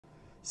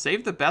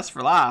Save the best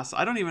for last.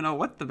 I don't even know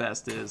what the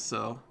best is,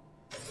 so.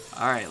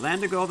 Alright,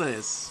 land of gold it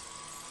is.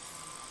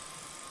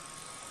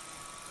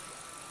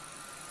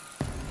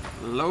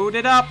 Load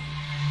it up.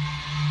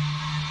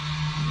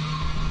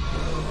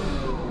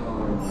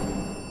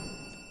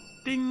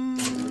 Ding.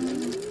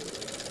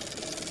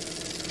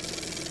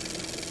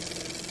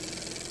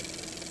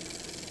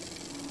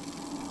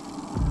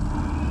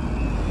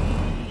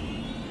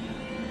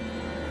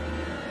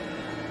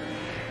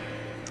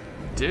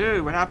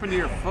 Dude, what happened to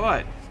your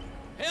foot?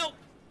 Help!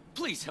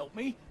 Please help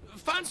me.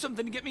 Find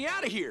something to get me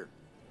out of here.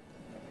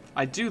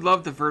 I do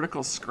love the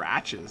vertical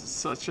scratches. It's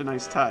such a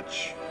nice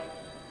touch.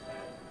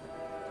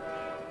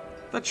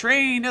 The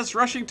train is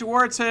rushing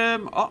towards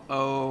him.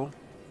 Uh-oh.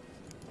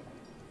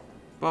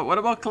 But what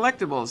about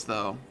collectibles,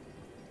 though?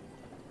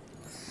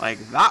 Like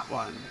that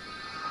one.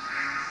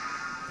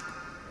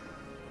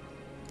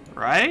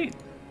 Right?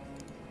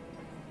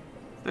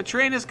 The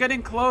train is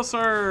getting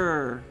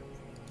closer.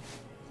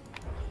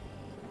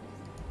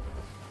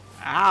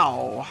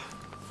 Ow.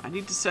 I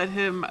need to set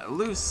him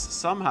loose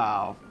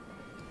somehow.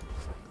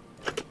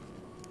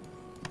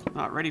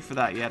 Not ready for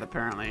that yet,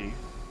 apparently.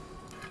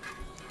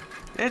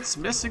 It's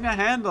missing a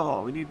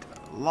handle. We need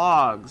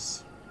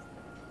logs.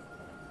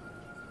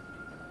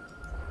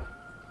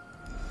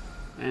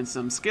 And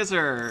some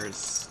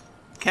skizzers.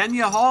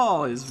 Kenya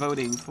Hall is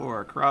voting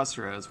for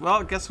Crossroads.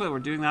 Well, guess what? We're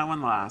doing that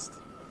one last.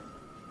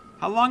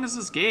 How long is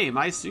this game?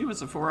 I assume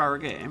it's a 4-hour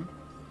game.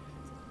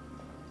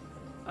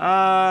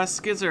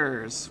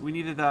 Skizzers. We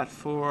needed that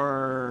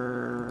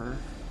for...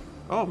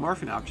 Oh,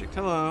 morphing object.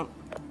 Hello.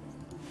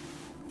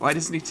 Why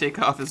doesn't he take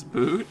off his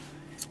boot?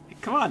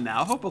 Come on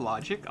now. Hope of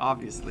logic,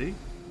 obviously.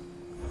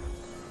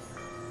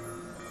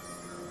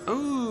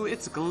 Oh,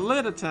 it's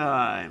glitter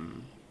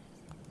time.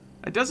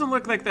 It doesn't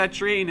look like that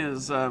train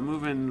is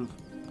moving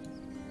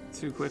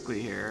too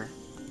quickly here.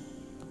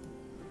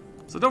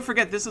 So don't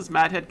forget, this is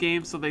Madhead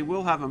Games, so they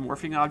will have a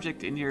morphing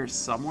object in here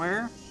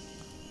somewhere.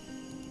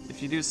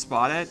 If you do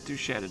spot it, do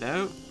shout it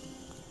out.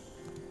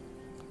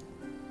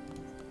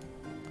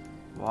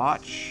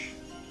 Watch.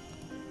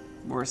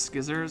 More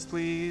skizzers,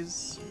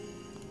 please.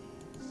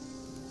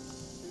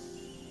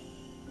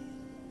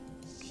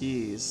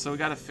 Keys. So we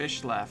got a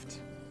fish left.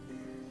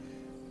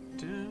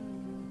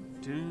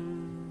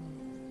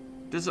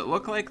 Does it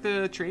look like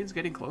the train's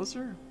getting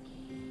closer?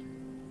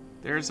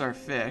 There's our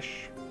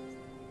fish.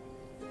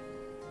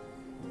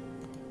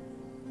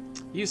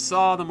 You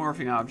saw the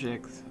morphing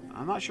object.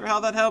 I'm not sure how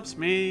that helps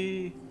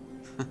me.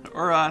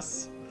 Or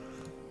us.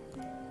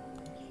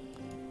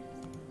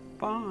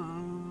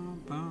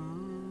 Bum,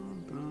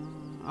 bum,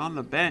 bum. On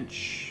the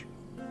bench.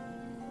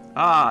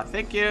 Ah,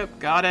 thank you.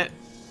 Got it.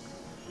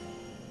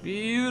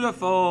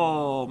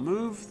 Beautiful.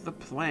 Move the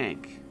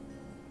plank.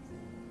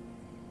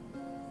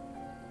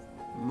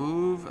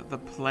 Move the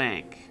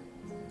plank.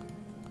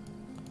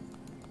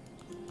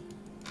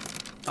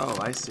 Oh,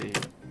 I see.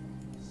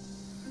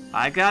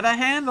 I got a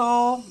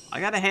handle.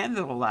 I got to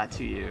handle that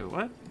to you.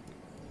 What?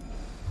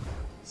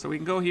 So we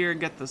can go here and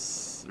get the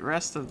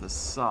rest of the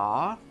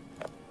saw.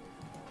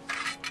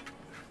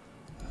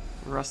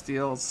 Rusty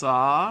old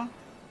saw.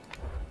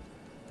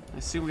 I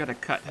assume we got to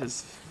cut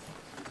his...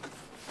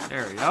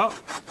 There we go.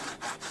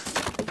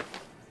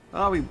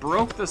 Oh, we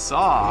broke the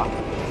saw.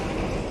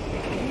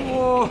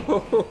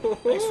 Whoa!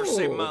 Thanks for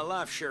saving my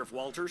life, Sheriff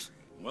Walters.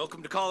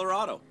 Welcome to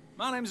Colorado.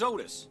 My name's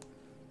Otis.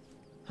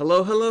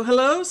 Hello, hello,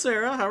 hello,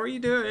 Sarah. How are you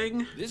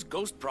doing? This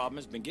ghost problem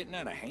has been getting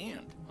out of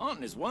hand.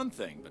 Hunting is one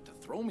thing, but to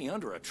throw me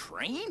under a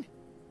train?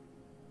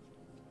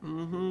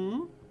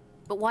 Mm-hmm.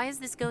 But why is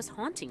this ghost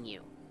haunting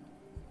you?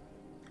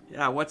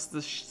 Yeah, what's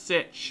the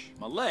sitch?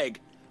 My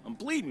leg? I'm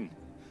bleeding.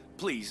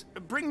 Please,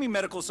 bring me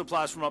medical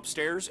supplies from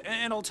upstairs,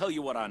 and I'll tell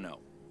you what I know.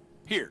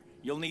 Here,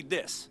 you'll need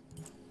this.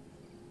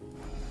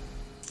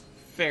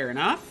 Fair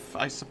enough,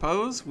 I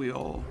suppose.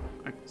 We'll...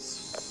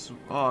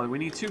 Oh, we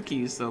need 2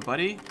 keys, though,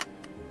 buddy.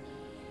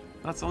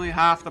 That's only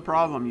half the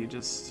problem, you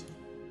just...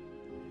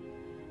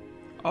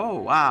 Oh,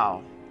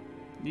 wow.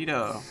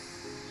 Neato.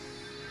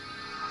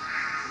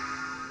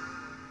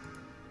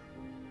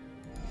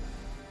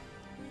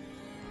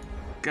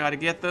 Gotta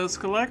get those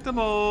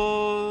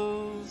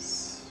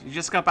collectibles. You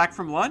just got back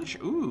from lunch?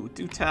 Ooh,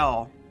 do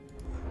tell.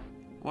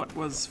 What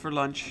was for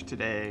lunch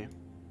today?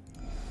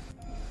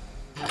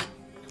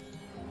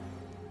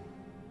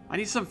 I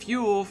need some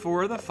fuel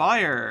for the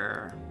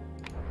fire.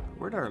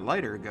 Where'd our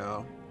lighter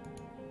go?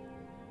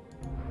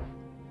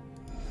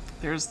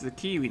 There's the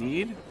key we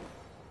need.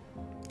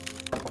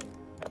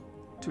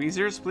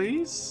 Tweezers,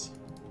 please.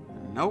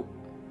 Nope.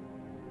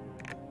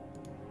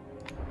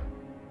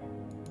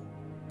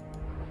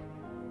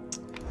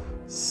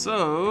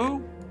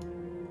 So...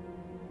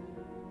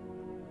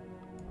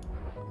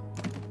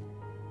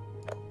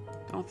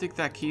 don't think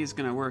that key is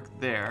gonna work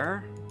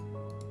there.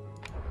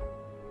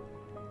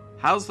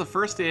 How's the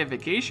first day of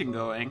vacation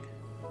going?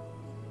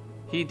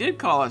 He did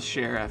call us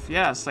sheriff.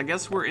 Yes, I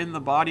guess we're in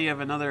the body of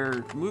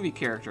another movie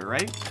character,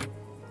 right?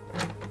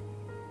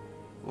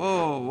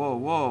 Whoa, whoa,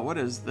 whoa. What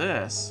is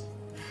this?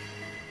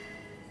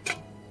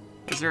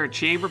 Is there a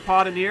chamber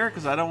pot in here?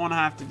 Because I don't want to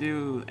have to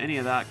do any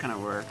of that kind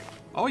of work.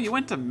 Oh, you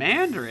went to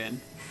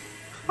Mandarin?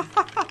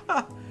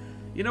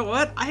 You know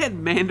what? I had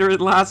Mandarin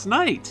last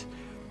night.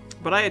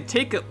 But I had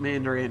take-up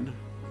Mandarin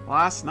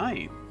last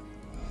night.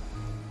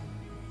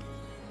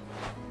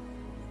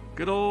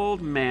 Good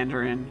old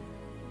Mandarin.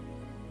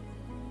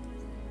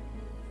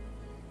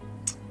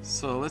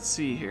 So let's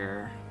see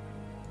here.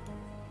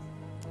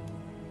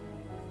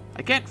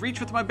 I can't reach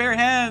with my bare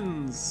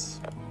hands.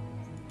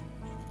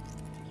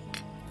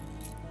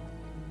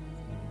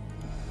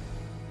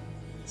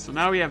 So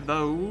now we have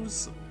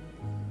those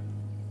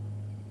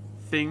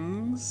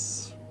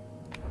things,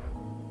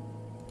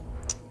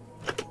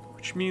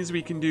 which means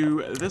we can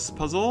do this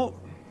puzzle.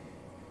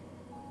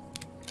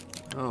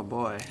 Oh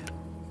boy.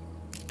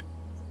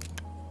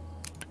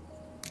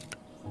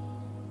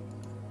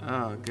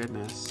 Oh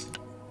goodness.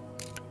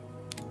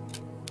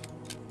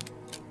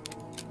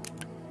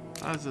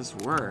 How does this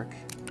work?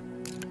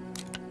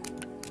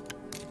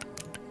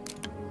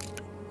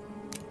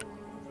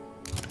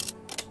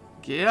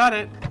 Got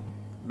it.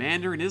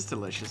 Mandarin is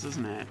delicious,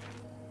 isn't it?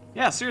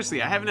 Yeah,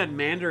 seriously, I haven't had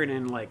Mandarin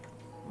in like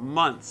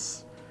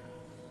months.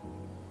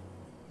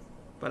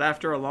 But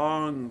after a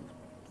long,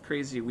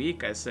 crazy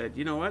week, I said,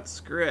 you know what?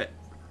 Screw it.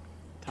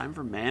 Time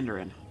for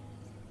Mandarin.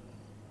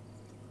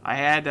 I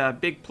had a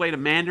big plate of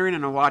Mandarin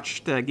and I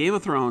watched Game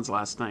of Thrones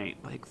last night.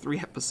 Like 3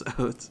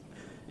 episodes.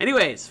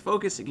 Anyways,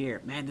 focusing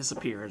here. Man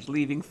disappears,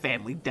 leaving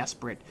family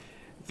desperate.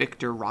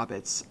 Victor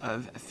Roberts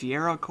of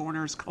Fiero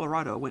Corners,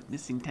 Colorado, went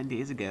missing 10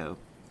 days ago.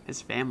 His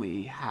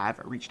family have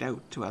reached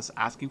out to us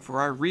asking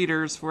for our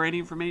readers for any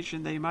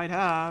information they might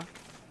have.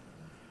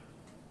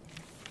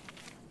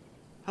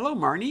 Hello,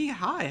 Marnie.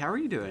 Hi, how are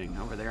you doing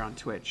over there on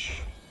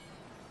Twitch?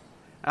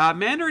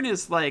 Mandarin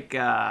is like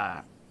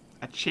a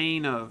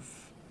chain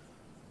of,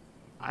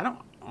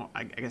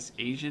 I guess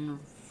Asian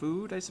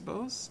food, I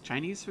suppose?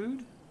 Chinese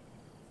food?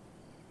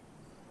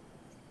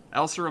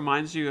 Elsa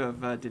reminds you of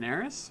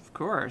Daenerys? Of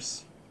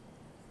course.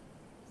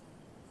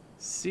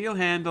 Seal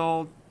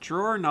handle,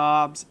 drawer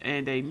knobs,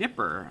 and a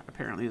nipper,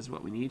 apparently, is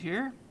what we need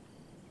here.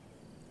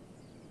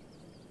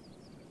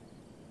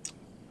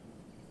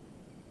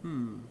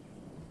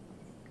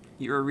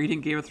 You were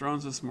reading Game of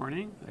Thrones this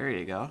morning? There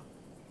you go.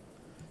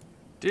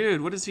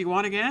 Dude, what does he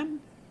want again?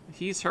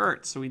 He's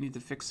hurt, so we need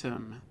to fix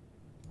him.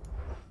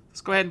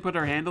 Let's go ahead and put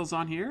our handles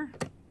on here.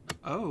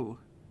 Oh.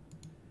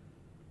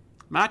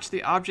 Match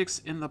the objects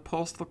in the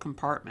postal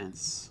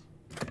compartments.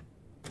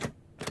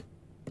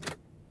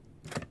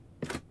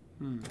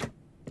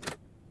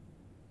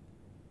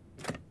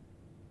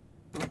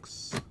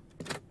 Books.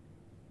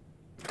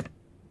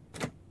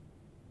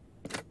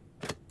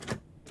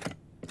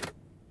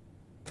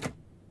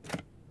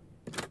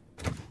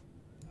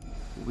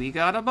 We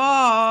got a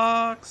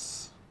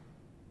box.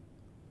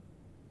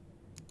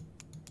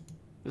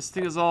 This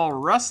thing is all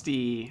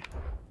rusty.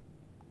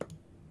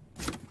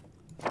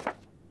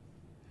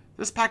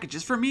 This package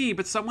is for me,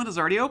 but someone has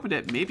already opened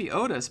it. Maybe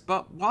Otis,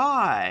 but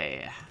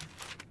why?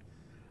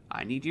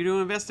 I need you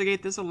to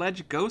investigate this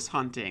alleged ghost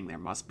hunting. There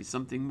must be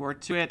something more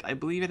to it. I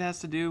believe it has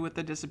to do with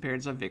the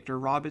disappearance of Victor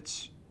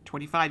Roberts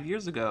 25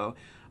 years ago.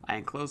 I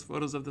enclosed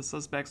photos of the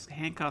suspect's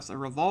handcuffs, a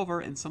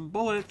revolver, and some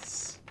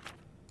bullets.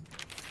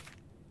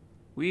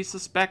 We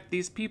suspect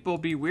these people.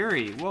 Be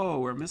wary. Whoa,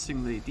 we're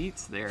missing the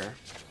deets there.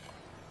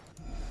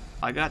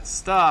 I got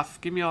stuff.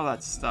 Give me all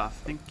that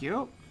stuff. Thank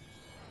you.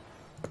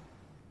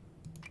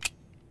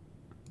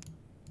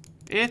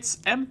 It's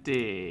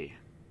empty.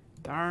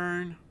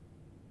 Darn.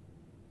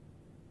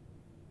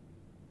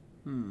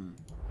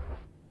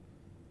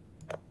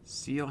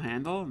 Seal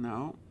handle?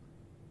 No.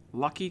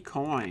 Lucky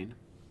coin.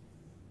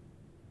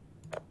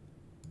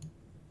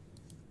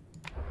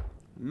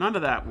 None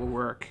of that will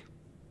work.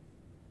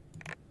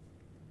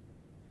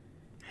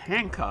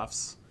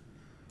 Handcuffs?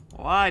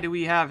 Why do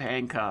we have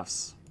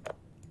handcuffs?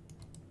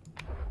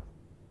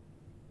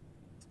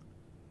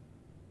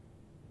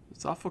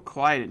 It's awful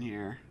quiet in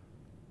here.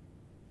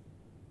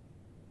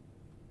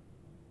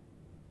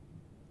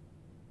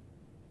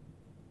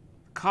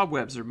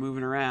 Cobwebs are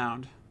moving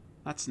around.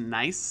 That's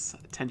nice.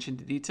 Attention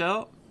to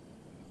detail.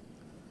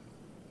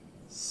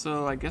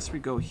 So I guess we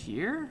go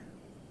here?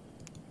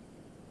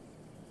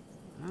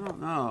 I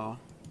don't know.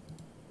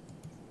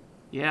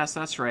 Yes,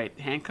 that's right.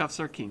 Handcuffs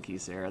are kinky,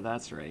 Sarah.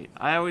 That's right.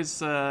 I always,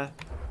 not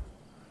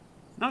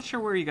sure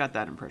where you got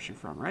that impression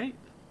from, right?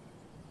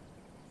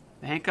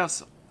 The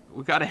handcuffs,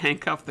 we gotta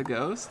handcuff the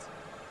ghost?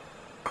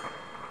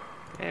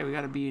 Okay, we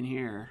gotta be in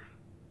here.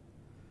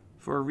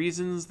 For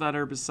reasons that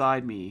are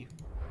beside me.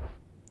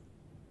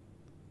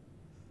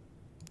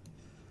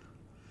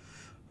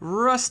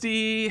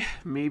 Rusty!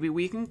 Maybe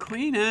we can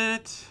clean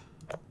it.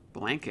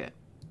 Blanket.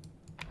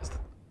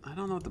 I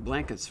don't know what the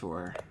blanket's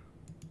for.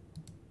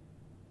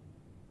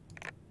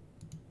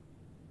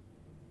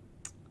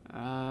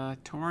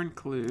 Torn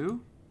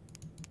clue.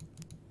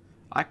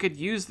 I could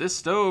use this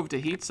stove to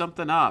heat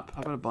something up.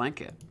 How about a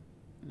blanket?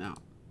 No.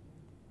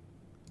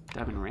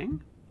 Diamond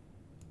ring?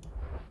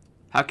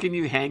 How can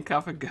you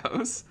handcuff a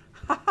ghost?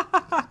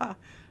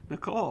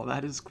 Nicole,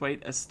 that is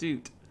quite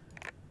astute.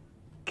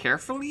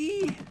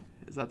 carefully.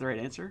 Is that the right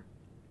answer?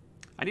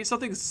 I need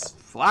something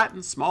flat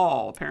and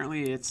small.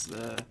 Apparently it's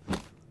the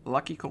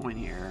lucky coin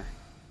here.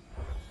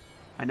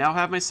 I now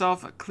have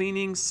myself a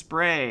cleaning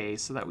spray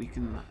so that we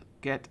can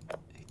get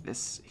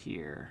this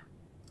here.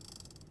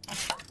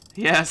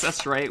 Yes,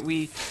 that's right.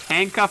 We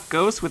handcuff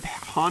ghosts with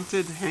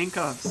haunted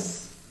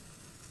handcuffs.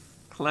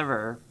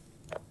 Clever.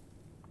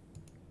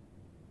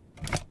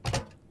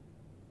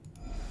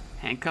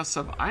 Handcuffs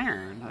of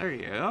iron. There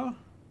you go.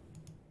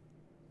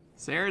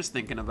 Sarah's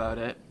thinking about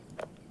it.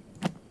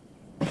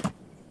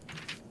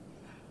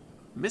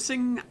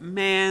 Missing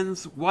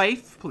man's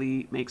wife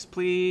makes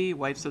plea.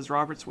 Wife says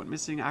Roberts went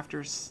missing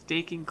after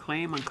staking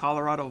claim on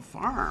Colorado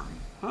farm.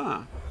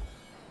 Huh.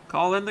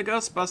 Call in the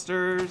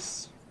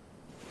Ghostbusters.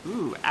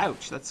 Ooh,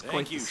 ouch. That's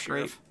quite the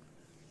scrape. Sheriff.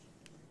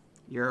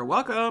 You're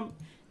welcome.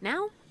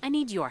 Now, I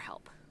need your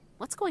help.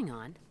 What's going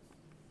on?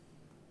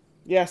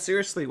 Yeah,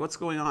 seriously, what's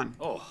going on?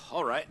 Oh,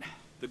 all right.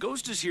 The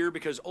ghost is here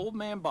because old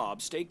man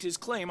Bob staked his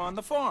claim on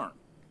the farm.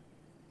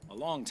 A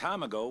long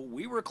time ago,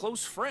 we were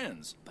close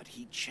friends, but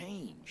he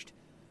changed.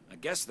 I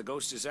guess the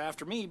ghost is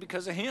after me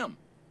because of him.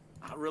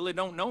 I really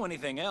don't know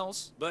anything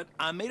else, but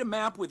I made a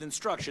map with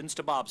instructions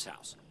to Bob's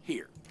house.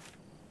 Here.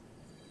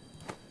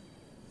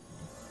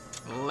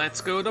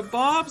 Let's go to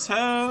Bob's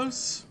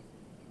house.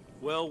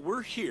 Well,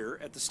 we're here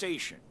at the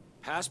station.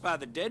 Pass by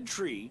the dead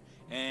tree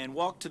and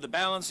walk to the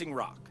balancing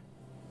rock.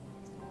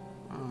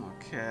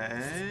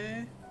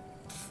 Okay.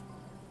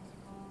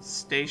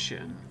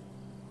 Station.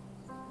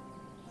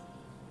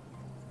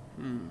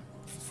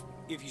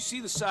 If you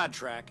see the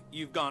sidetrack,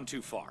 you've gone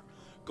too far.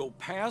 Go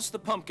past the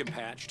pumpkin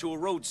patch to a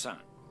road sign.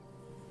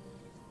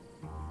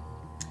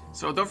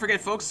 So don't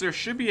forget, folks, there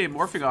should be a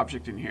morphing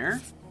object in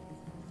here.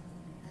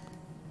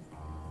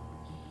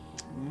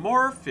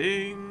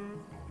 Morphing.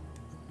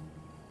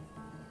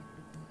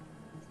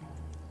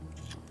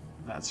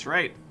 That's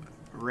right.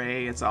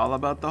 Ray, it's all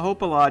about the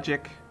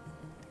Hopalogic.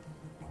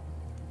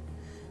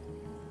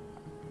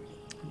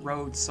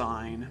 Road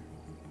sign.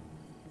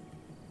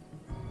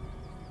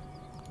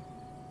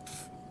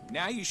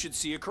 Now you should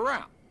see a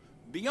corral.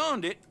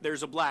 Beyond it,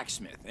 there's a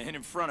blacksmith, and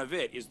in front of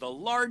it is the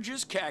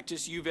largest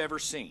cactus you've ever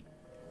seen.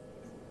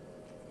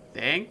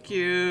 Thank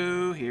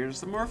you.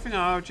 Here's the morphing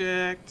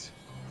object.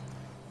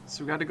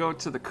 So we got to go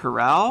to the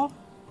corral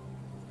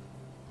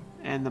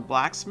and the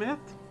blacksmith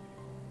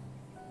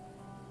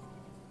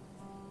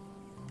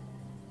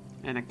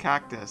and a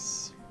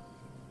cactus.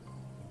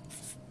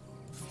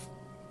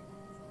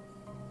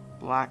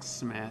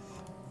 Blacksmith.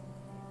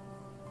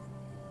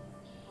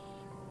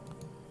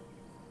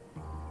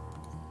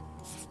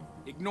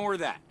 Ignore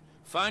that.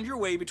 Find your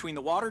way between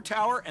the water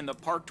tower and the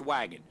parked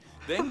wagon.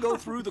 Then go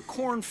through the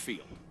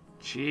cornfield.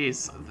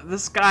 Jeez,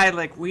 this guy,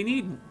 like, we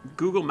need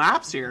Google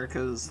Maps here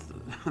because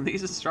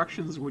these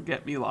instructions would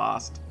get me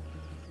lost.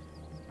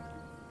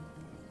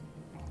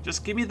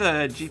 Just give me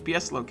the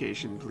GPS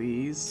location,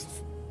 please.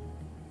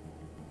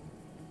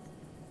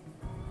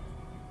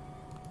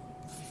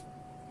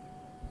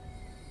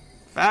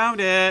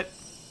 Found it.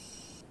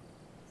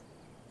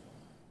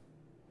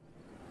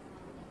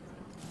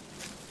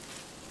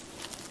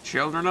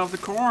 Children of the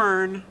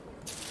Corn.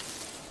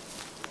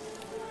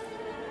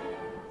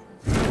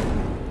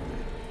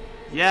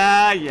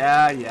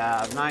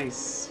 Yeah.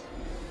 Nice.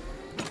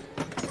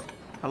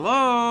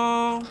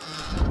 Hello?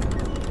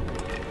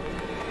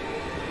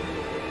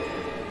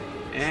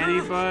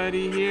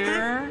 Anybody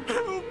here?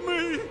 Help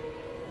me!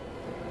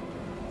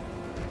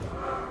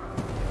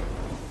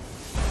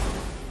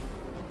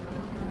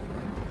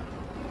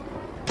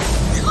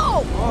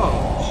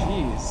 Oh,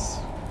 jeez.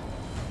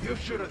 You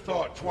should have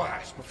thought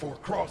twice before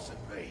crossing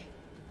me.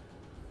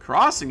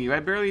 Crossing you? I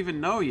barely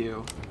even know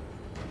you.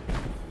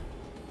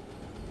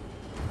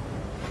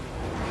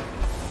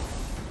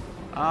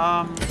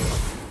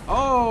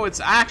 Oh, it's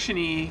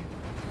action-y.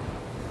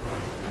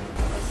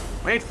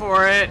 Wait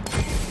for it.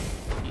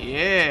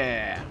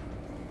 Yeah.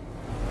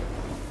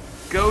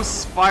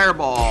 Ghost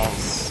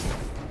fireballs.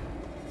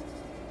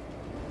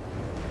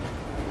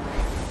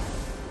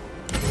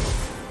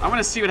 I want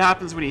to see what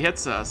happens when he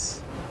hits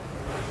us.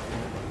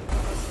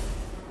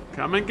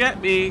 Come and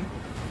get me.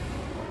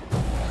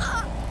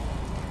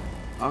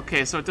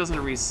 Okay, so it doesn't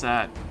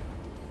reset.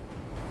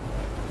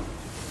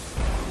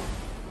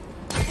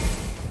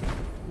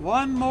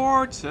 One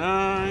more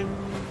time.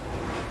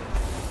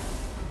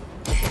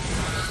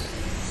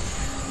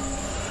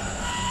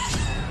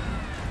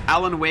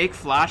 Alan Wake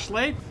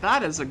flashlight?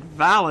 That is a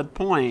valid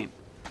point.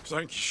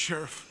 Thank you,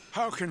 Sheriff.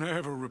 How can I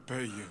ever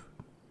repay you?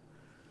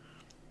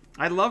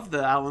 I love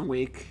the Alan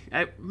Wake.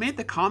 It made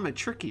the combat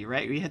tricky,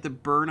 right? You had to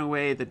burn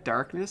away the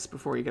darkness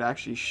before you could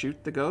actually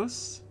shoot the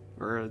ghosts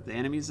or the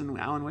enemies in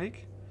Alan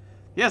Wake.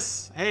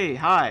 Yes. Hey,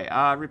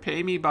 hi.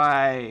 Repay me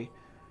by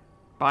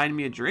buying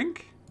me a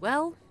drink?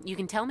 Well, you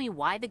can tell me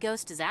why the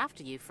ghost is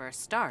after you for a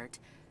start.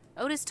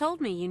 Otis told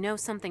me you know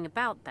something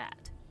about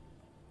that.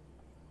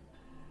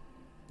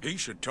 He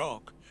should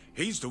talk.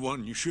 He's the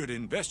one you should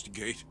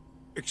investigate.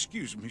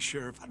 Excuse me,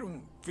 Sheriff. I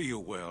don't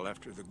feel well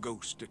after the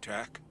ghost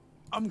attack.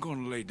 I'm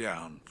gonna lay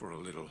down for a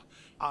little.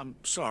 I'm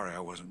sorry I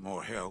wasn't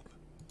more help.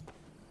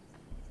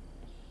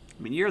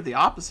 I mean, you're the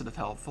opposite of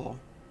helpful.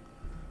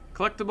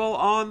 Collectible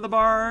on the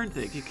barn.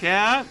 Thank you,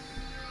 cat.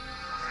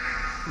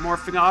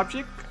 Morphing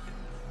object.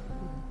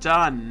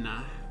 Done.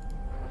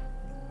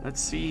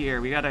 Let's see here.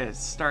 We gotta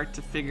start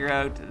to figure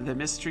out the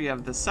mystery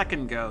of the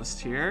second ghost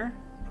here.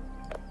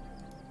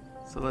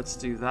 So let's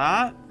do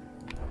that.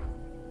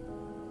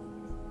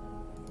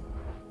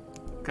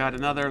 Got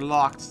another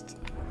locked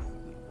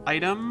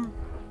item.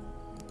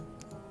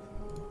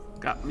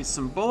 Got me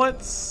some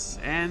bullets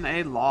and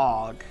a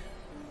log.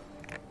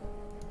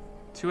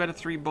 2 out of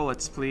 3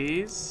 bullets,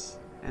 please.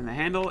 And the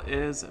handle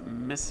is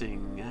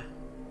missing.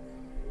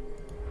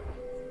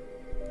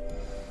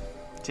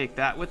 Take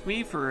that with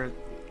me for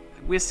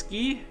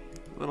whiskey.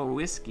 A little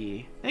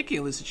whiskey. Thank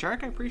you, Lucid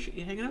Shark. I appreciate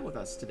you hanging out with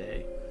us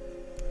today.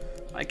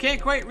 I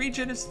can't quite reach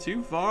it. It's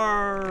too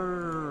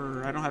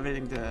far. I don't have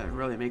anything to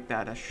really make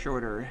that a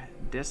shorter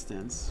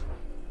distance.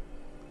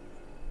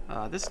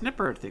 This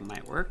nipper thing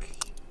might work.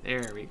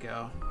 There we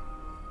go.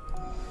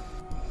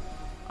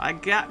 I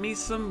got me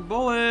some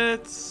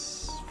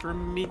bullets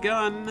from me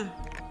gun.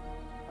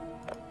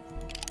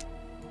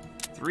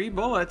 3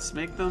 bullets,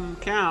 make them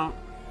count.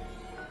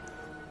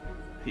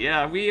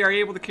 Yeah, we are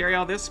able to carry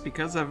all this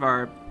because of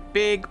our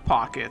big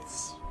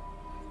pockets.